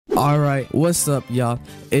All right, what's up, y'all?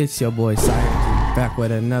 It's your boy Cyrus back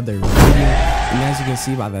with another video. And as you can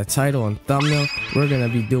see by the title and thumbnail, we're gonna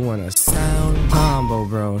be doing a sound combo,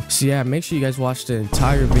 bro. So yeah, make sure you guys watch the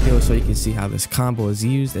entire video so you can see how this combo is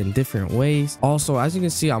used in different ways. Also, as you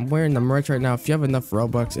can see, I'm wearing the merch right now. If you have enough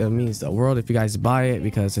Robux, it means the world if you guys buy it,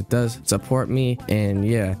 because it does support me. And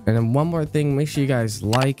yeah, and then one more thing, make sure you guys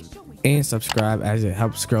like and subscribe, as it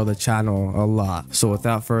helps grow the channel a lot. So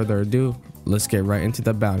without further ado, let's get right into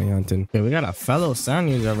the bounty hunting. Okay, we got a fellow sound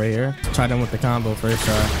user over here. Try them with the combo first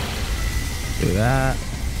try. Do that.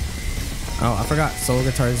 Oh, I forgot Soul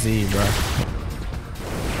Guitar Z, bro.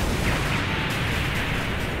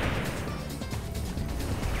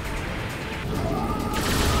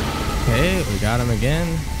 Okay, we got him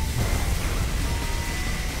again.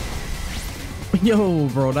 Yo,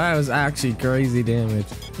 bro, that was actually crazy damage.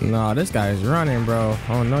 Nah, this guy is running, bro.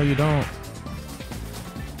 Oh, no, you don't.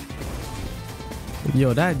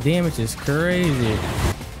 Yo, that damage is crazy.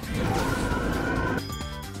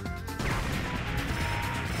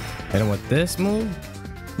 And with this move,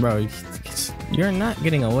 bro, you're not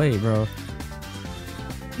getting away, bro.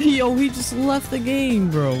 Yo, he just left the game,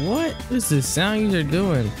 bro. What is this sound user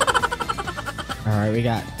doing? All right, we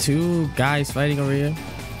got two guys fighting over here.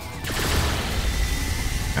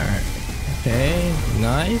 All right, okay,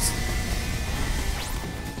 nice.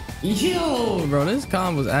 Yo, bro, this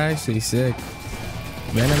combo's actually sick.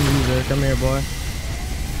 Venom user, come here, boy.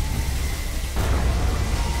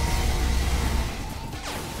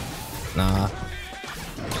 Nah.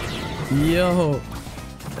 Yo.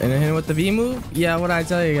 And then with the V move? Yeah, what I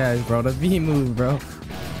tell you guys, bro. The V move, bro.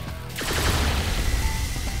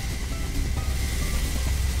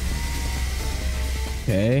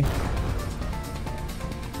 Okay.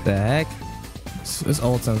 The heck? Let's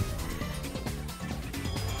ult him.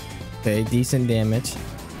 Okay, decent damage.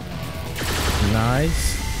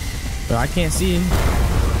 Nice. But I can't see him.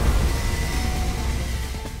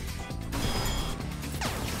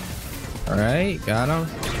 All right, got him.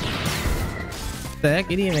 The heck,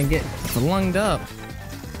 he didn't even get flunged up.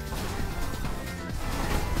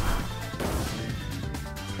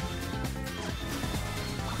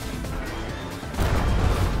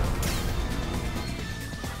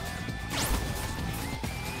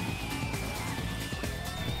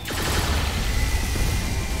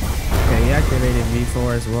 Okay, he activated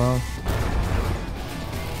V4 as well.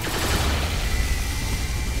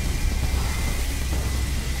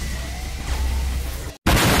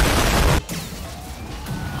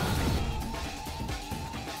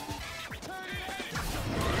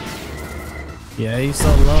 Yeah, he's so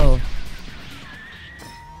low.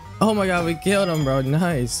 Oh my god, we killed him, bro.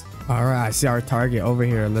 Nice. All right, I see our target over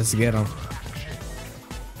here. Let's get him.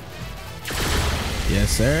 Yes,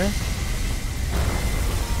 sir.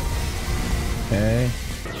 Okay.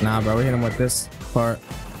 Nah, bro, we hit him with this part.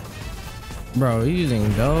 Bro, you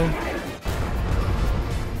using dough?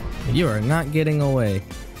 You are not getting away.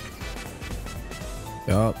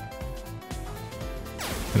 Yup.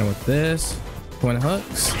 Hit him with this. Twin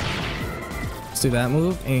hooks. Do that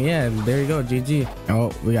move, and yeah, there you go. GG.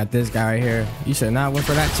 Oh, we got this guy right here. You should not went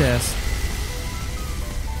for that chest.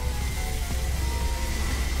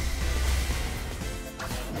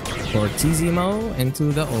 For Tizimo into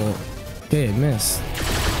the ult. Okay, miss.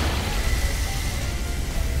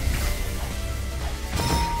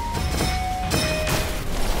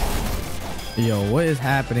 Yo, what is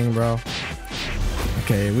happening, bro?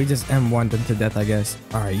 Okay, we just M1'd him to death, I guess.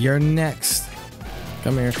 All right, you're next.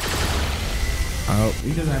 Come here. Oh, he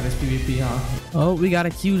doesn't have his PvP, huh? Oh, we got a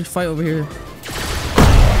huge fight over here.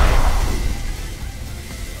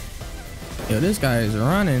 Yo, this guy is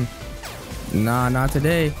running. Nah, not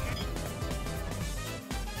today.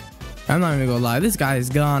 I'm not even gonna lie. This guy is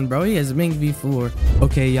gone, bro. He has mink V4.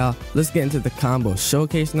 Okay, y'all. Let's get into the combo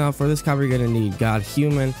showcase now. For this combo, you're gonna need God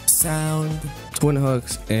Human, Sound, Twin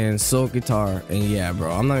Hooks, and Soul Guitar. And yeah,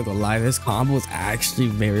 bro, I'm not even gonna lie. This combo is actually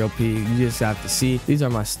very OP. You just have to see. These are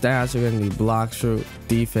my stats. We're gonna need bloxfruit,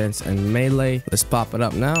 defense, and melee. Let's pop it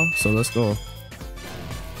up now. So let's go.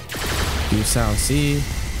 Do Sound C.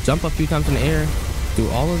 Jump a few times in the air. Do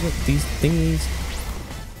all of these thingies.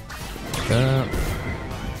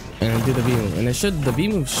 And then do the V move. And the V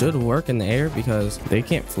move should work in the air because they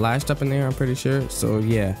can't flash up in the air, I'm pretty sure. So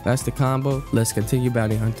yeah, that's the combo. Let's continue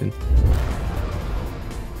bounty hunting.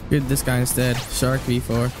 Get this guy instead. Shark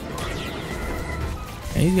V4.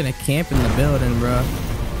 And he's gonna camp in the building, bro.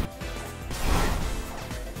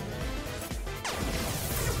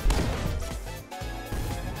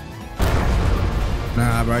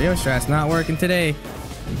 Nah, bro, your strat's not working today.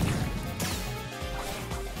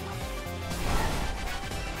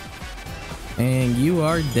 And you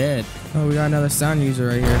are dead. Oh, we got another sound user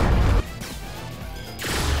right here.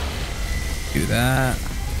 Do that.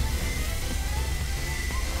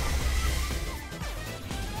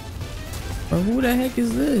 Bro, who the heck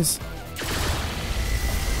is this?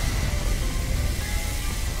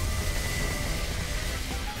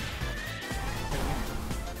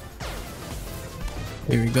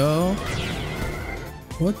 Here we go.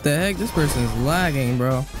 What the heck? This person's lagging,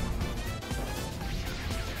 bro.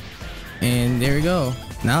 And there we go.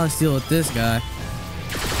 Now let's deal with this guy.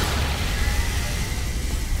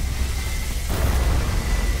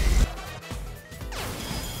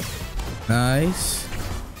 Nice.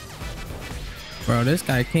 Bro, this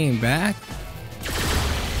guy came back.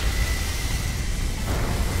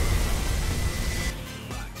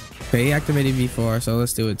 Okay, he activated before, so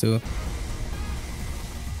let's do it too.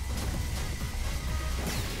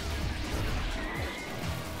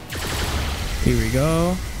 Here we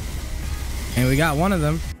go. And we got one of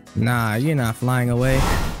them. Nah, you're not flying away.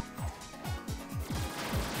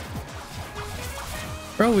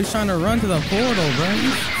 Bro, he's trying to run to the portal, bro.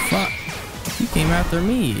 You fuck. He came after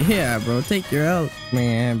me. Yeah, bro, take your out.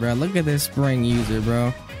 Man, bro, look at this spring user,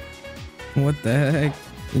 bro. What the heck?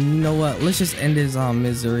 You know what? Let's just end his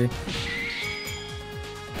misery.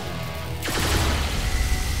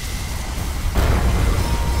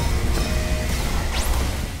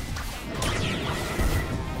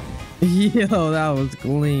 Yo, that was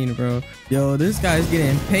clean, bro. Yo, this guy's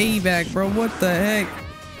getting payback, bro. What the heck?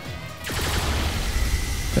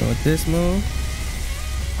 So with this move.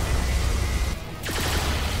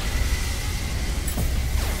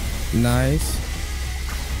 Nice.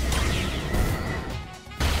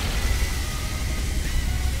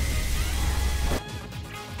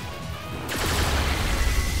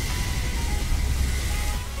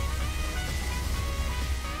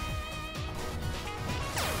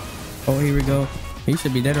 Oh, here we go. He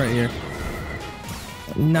should be dead right here.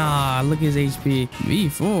 Nah, look at his HP.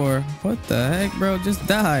 V4? What the heck, bro? Just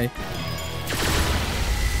die.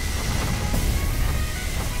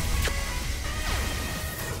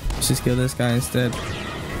 Let's just kill this guy instead.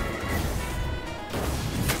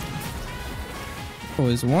 Oh,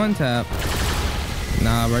 it's one tap.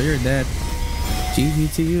 Nah, bro, you're dead.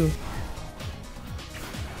 GG to you.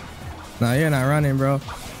 Nah, you're not running, bro.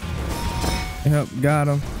 Yep, got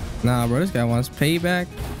him. Nah, bro, this guy wants payback.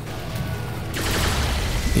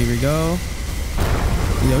 Here we go.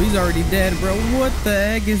 Yo, he's already dead, bro. What the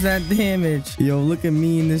heck is that damage? Yo, look at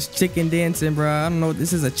me and this chicken dancing, bro. I don't know.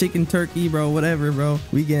 This is a chicken turkey, bro. Whatever, bro.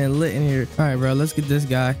 We getting lit in here. All right, bro. Let's get this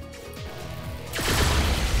guy.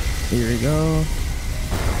 Here we go.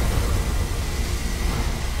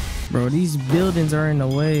 Bro, these buildings are in the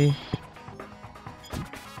way.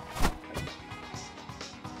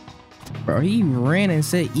 Bro, he ran and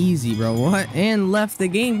said easy, bro. What? And left the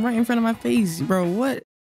game right in front of my face, bro. What?